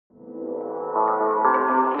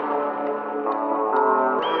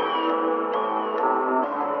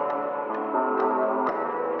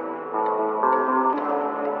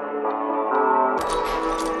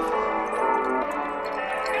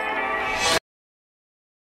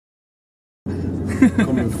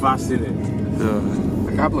Coming fast, innit?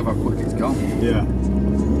 Yeah. I can't believe how quick it's gone. Yeah.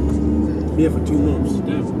 Here for 2 months.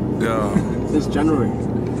 Damn. Yeah. Since January.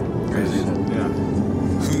 Crazy. Yeah.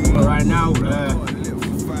 But right now,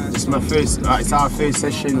 it's my first. It's our first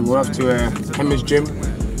session. We're off to Hemmers Gym.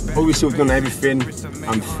 Obviously, we've done everything.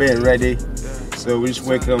 I'm fit and ready. So we're just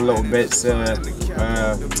working on little bits.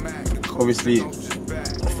 Obviously, a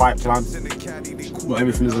fight plan. But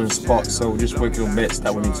everything's on the spot. So we're just working on bits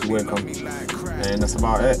that we need to work on. And that's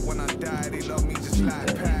about it.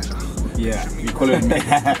 Yeah, we call it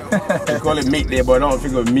we call it meat day, but I don't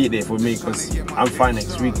think of meat day for me because I'm fine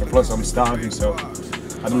next week. Plus, I'm starving, so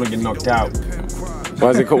I don't want to get knocked out. Why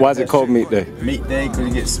is it called meat day? Meat day because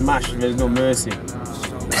you get smashed. There's no mercy.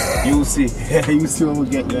 You'll see. You'll see when we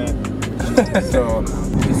get there. So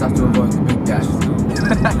you just have to avoid the big guys.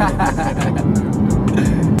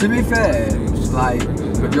 To be fair, like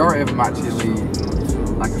majority of them actually,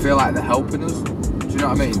 like I feel like they're helping us. Do you know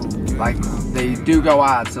what I mean? Like they do go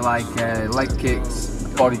hard to like leg kicks,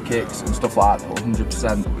 body kicks and stuff like that,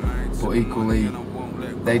 100%. But equally,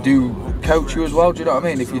 they do coach you as well. Do you know what I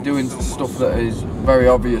mean? If you're doing stuff that is very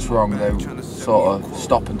obvious wrong, they sort of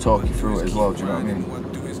stop and talk you through it as well. Do you know what I mean?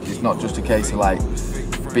 It's not just a case of like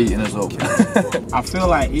beating us up. I feel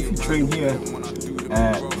like if you train here,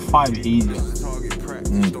 fight is easier.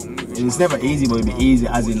 It's never easy, but it'll be easy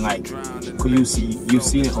as in like, cause you've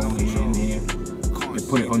seen it over here in here. They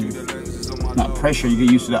put it on you. That pressure, you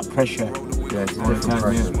get used to that pressure. Yeah, it's a different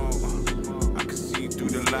pressure.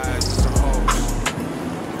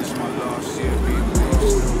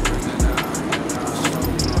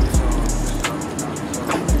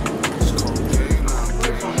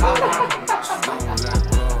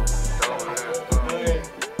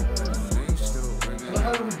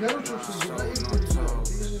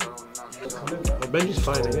 The bench is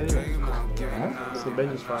fine again, anyway. So the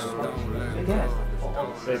bench is fine again.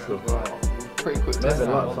 Very cool. Pretty quick. That's a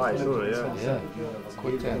lot of fights, surely, yeah. Yeah,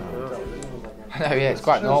 quick turnout. I know, yeah, it's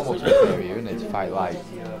quite normal to be fair here, isn't it? To fight like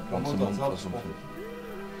once a month or something.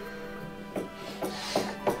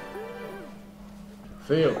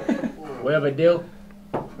 Phil, we have a deal.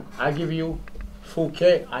 I give you full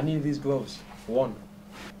K. I need these gloves. 1.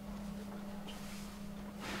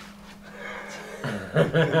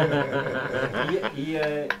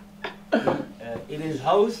 In his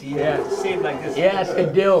house, he has the same like this. Yes, a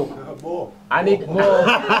deal. More. I need more.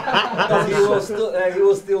 Because he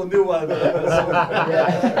will still do one.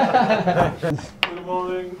 Good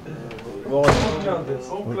morning.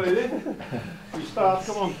 Hopefully, we start.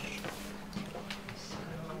 Come on.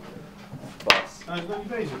 Boss.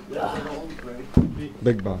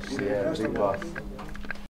 Big boss. Yeah, big boss.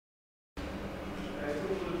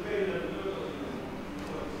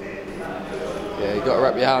 Yeah, you got to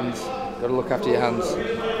wrap your hands. Got to look after your hands,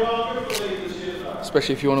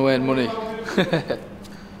 especially if you want to earn money.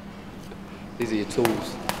 These are your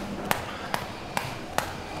tools.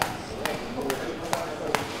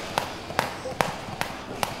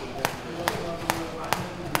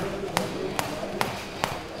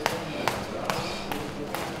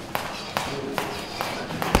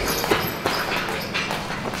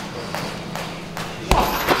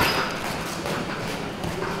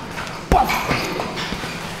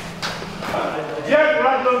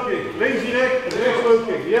 Links die nek, rechts low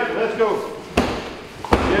kick. Yeah, let's go.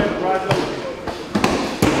 Yeah, right low kick.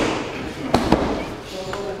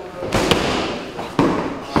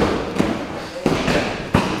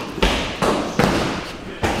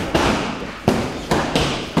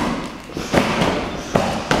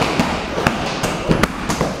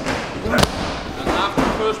 And after the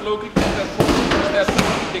first low kick, that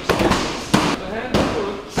forward kicks again. The hand is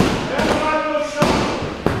good.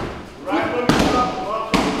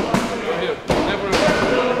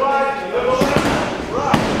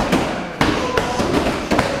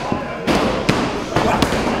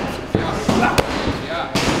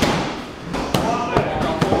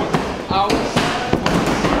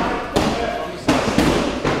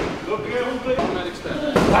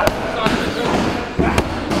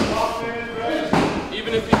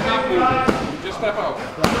 Even if he's not moving, just step out.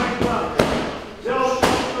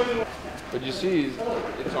 But you see,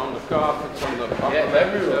 it's on the calf, it's on the upper back,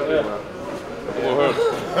 everywhere. It will hurt.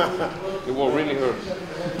 It will really hurt.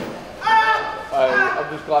 I'm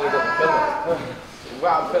just glad I got the pillow.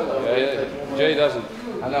 Wow, pillow. Yeah, Jay doesn't.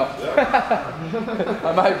 I know.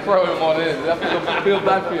 I might throw him on in. I feel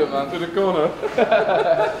bad for you, man. To the corner.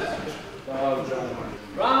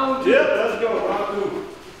 Round 2. Yeah, let's go. Round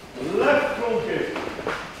 2. Left low kick.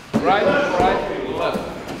 Right, left.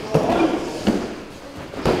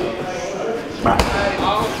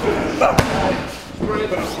 Out.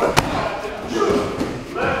 Straight.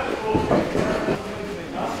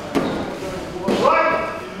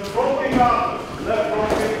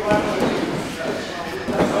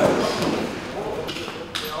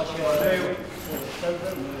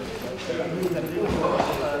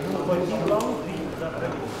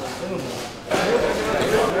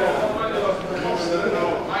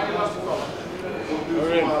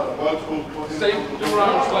 Same 2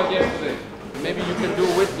 rounds like yesterday. Maybe you can do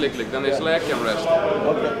with click, then his leg can rest.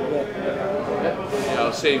 Okay. Yeah,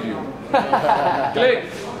 I'll save you. Click!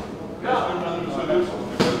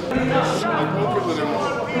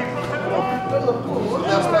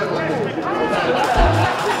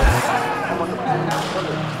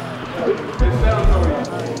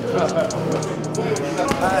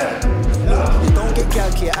 You don't get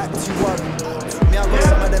galky, act too worried. Me, I got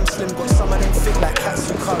some of them slim, got some of them thick like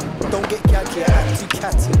cats who curry. Don't get galky, act too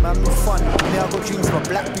catty. Man, move funny. Me, I got dreams of a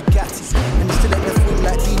black Bugatti. And you still ain't left wing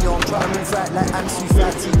like Dino. I'm trying to move right like Ansu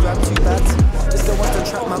Fati. Grab too batty. It's the one to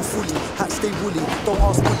trap man fully. Hat stay woolly. Don't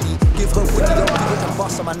ask Woody. Give her Woody. Don't give it and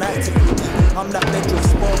bust on my night to Woody. I'm that bedroom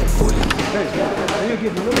sport bully. Hey, can you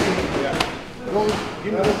give me a little bit? Yeah.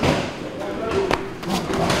 Give me a little bit.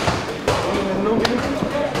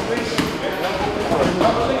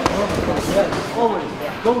 Always.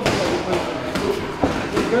 Don't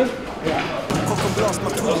good? Yeah. Cock and blast my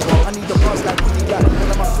toolie. I need a buzz like Woody Black.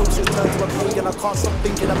 One of my thoughts it turned to a pig and I can't stop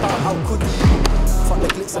thinking about how could he. Fuck the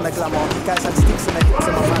glitz and the glamour. Guys had sticks and the hips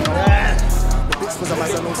and my man. The bitch was a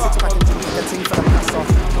Mazano, 6-pack and drink the team for the passer.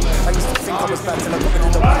 I used to think I was bad till I got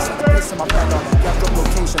in the waist. The place in my bladder. Yeah, drop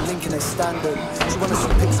location, linking it standard. She wanna see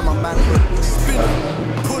pics of my manhood. Spin it,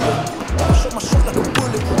 pull it. I shot my shot like a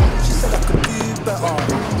bullet. She said I could do better. I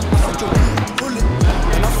said you're pull it.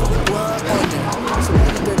 And I thought we were on it. So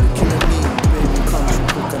when they're looking at me, baby, country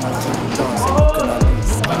cook and I drink dance. Looking at me.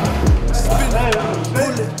 Spin it,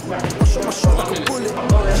 pull it. I shot my shot like a bullet.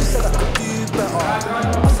 She said I could do better.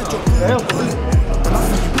 I said you're pull it. And I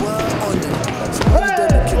thought you were on it. So when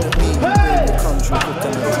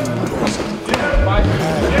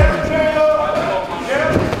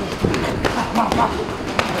they're looking at me, baby, country cook and I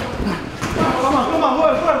drink dance. Come on,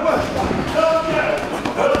 work.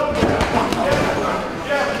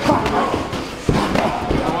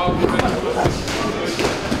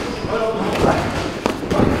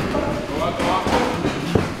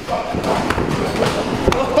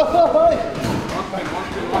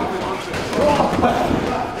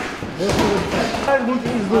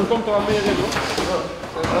 Komt er al meer in hoor.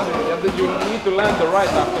 You need to land the right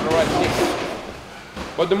after the right kick.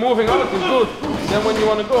 But the moving out is good. Then when you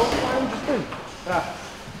want to go,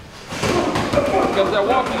 because they're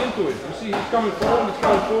walking into it. You see he's coming forward,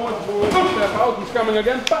 step out, he's coming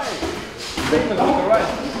again, bang! Same as with the right.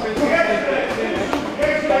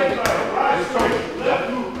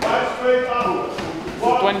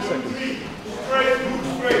 20 seconds.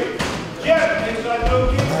 I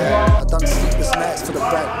done sleepless nights for the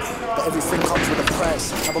bag, but everything comes with a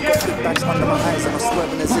price. I've got big bags under my eyes and I'm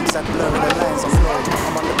swerving a zigzag, blurring the lines.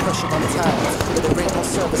 I'm under pressure, I'm tired, but there ain't no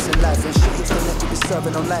service in life. And shit hits the net you be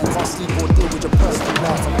serving online. Can't sleep or deal with your personal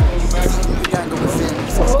life. I'm eating the anger within.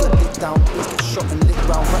 Force get lit down, bitch get shot and lit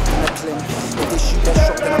round, wrapped in a cling. If they shoot their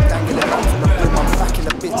shot, then I'm dangling out from the brim. I'm back in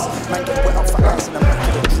the bits. Man get wet up for ice and I'm back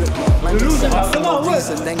in the drip. Man get set up for no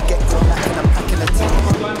reason, then get gone back and I'm packing a team.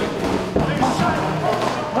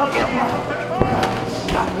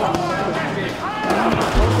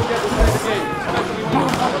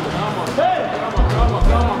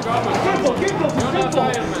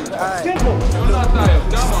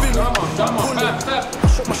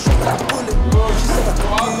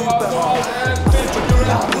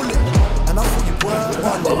 And I thought you were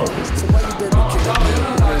on it. So why you did looking at me?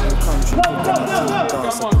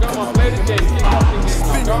 Come on, play the game.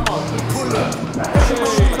 Come on. Pull it.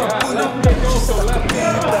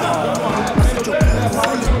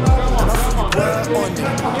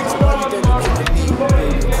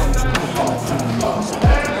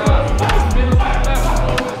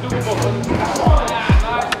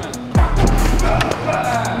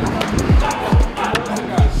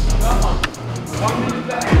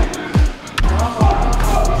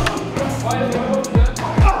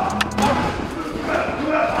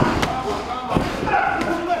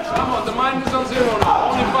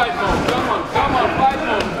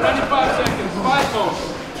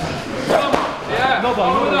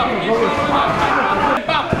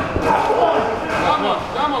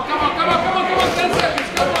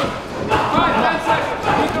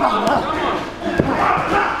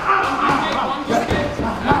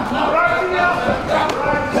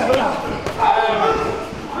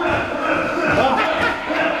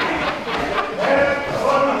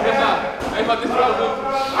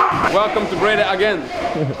 Welcome to Breda again.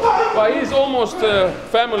 Well, he's almost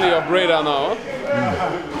family of Breda now.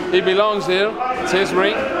 He belongs here. It's his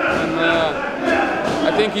ring, and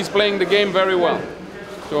I think he's playing the game very well.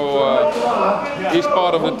 So he's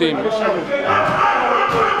part of the team.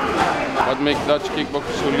 What makes Dutch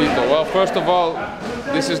kickboxing so lethal? Well, first of all,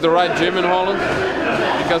 this is the right gym in Holland,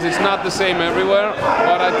 because it's not the same everywhere.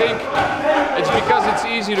 But I think it's because it's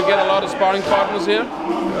easy to get a lot of sparring partners here.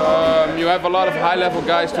 You have a lot of high-level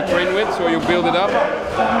guys to train with, so you build it up.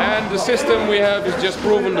 And the system we have is just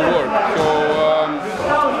proven to work. So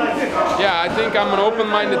yeah, I think I'm an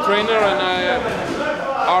open-minded trainer, and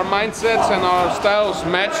our mindsets and our styles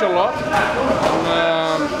match a lot.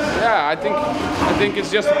 And, yeah, I think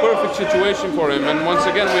it's just a perfect situation for him. And once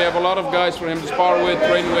again, we have a lot of guys for him to spar with,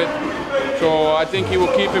 train with. So I think he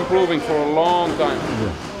will keep improving for a long time.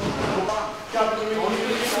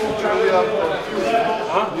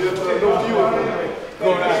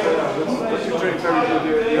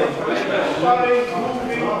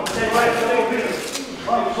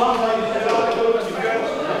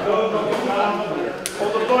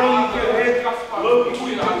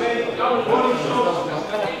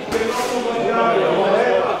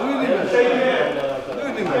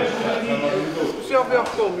 Zelf weer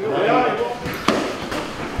afkomen, joh.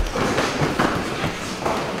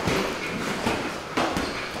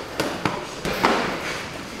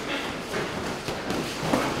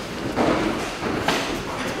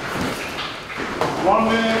 One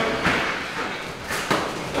minute.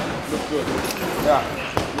 Looks good. Yeah.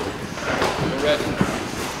 You're ready.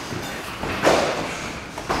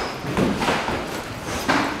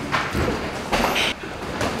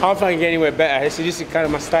 I don't think I can get anywhere better. This is kind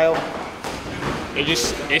of my style.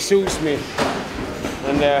 It suits me.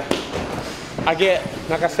 And I get,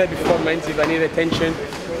 like I said before, my interview, I need attention.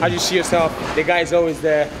 As you see yourself, the guy's always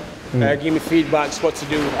there, give me feedback, what to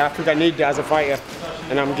do. I think I need that as a fighter,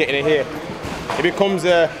 and I'm getting it here. It becomes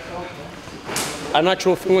a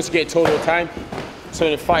natural thing once you get told all the time. So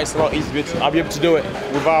in a fight, it's a lot easier. I'll be able to do it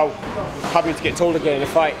without having to get told again in a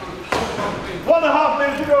fight. 1.5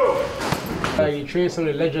 minutes to go. You train some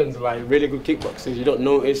of the legends, like really good kickboxers you don't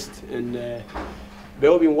notice, and they've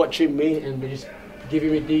all been watching me and they're just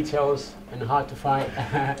giving me details and how to fight.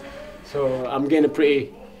 So I'm getting a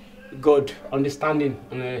pretty good understanding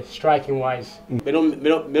on striking wise. They don't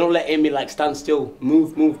let me like stand still,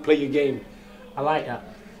 move, play your game. I like that.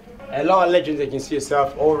 A lot of legends, you can see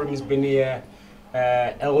yourself. Orum's been here,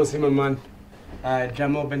 El Zimmerman,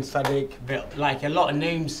 Jamal Ben Sadiq, but like a lot of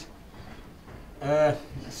names.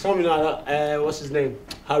 Something like that, what's his name?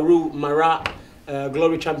 Haru Marat,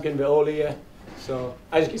 glory champion, they're all here. So,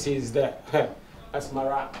 as you can see, it's there. That's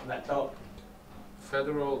Marat, that top.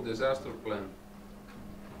 Federal disaster plan.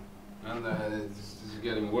 And this is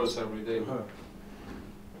getting worse every day. In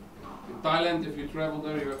Thailand, if you travel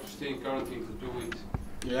there, you have to stay in quarantine for 2 weeks.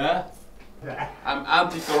 Yeah? I'm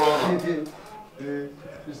anti-corona.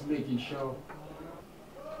 Just making sure.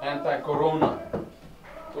 Anti-corona.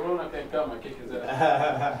 Corona can come and kick his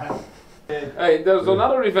ass. Hey, there's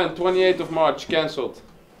another event, 28th of March, cancelled.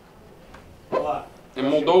 What? In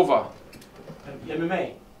Moldova.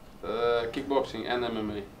 MMA? Kickboxing and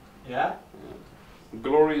MMA. Yeah?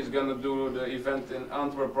 Glory is gonna do the event in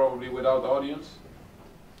Antwerp probably without audience.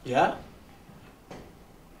 Yeah?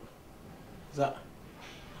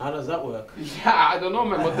 How does that work? Yeah, I don't know,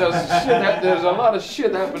 man, but there's a lot of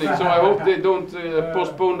shit happening, so I hope they don't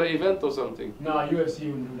postpone the event or something. No, UFC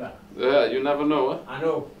wouldn't do that. Yeah, you never know, huh? I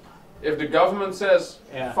know. If the government says,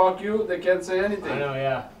 Yeah. fuck you, they can't say anything. I know,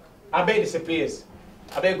 yeah. I bet it disappears.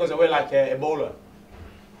 I bet it goes away like Ebola.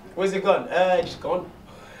 Where's the gun? It's gone.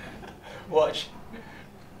 Watch.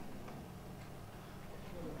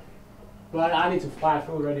 But I need to fight, I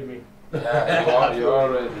feel ready, mate. Yeah, you are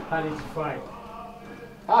ready. I need to fight.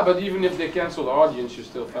 Ah, but even if they cancel the audience, you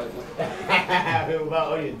still fight. Huh?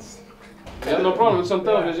 Without audience. Yeah, no problem, it's on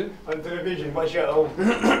television. On television, watch your own.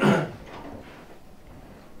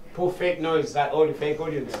 Poor fake noise, like all the fake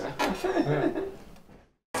audience.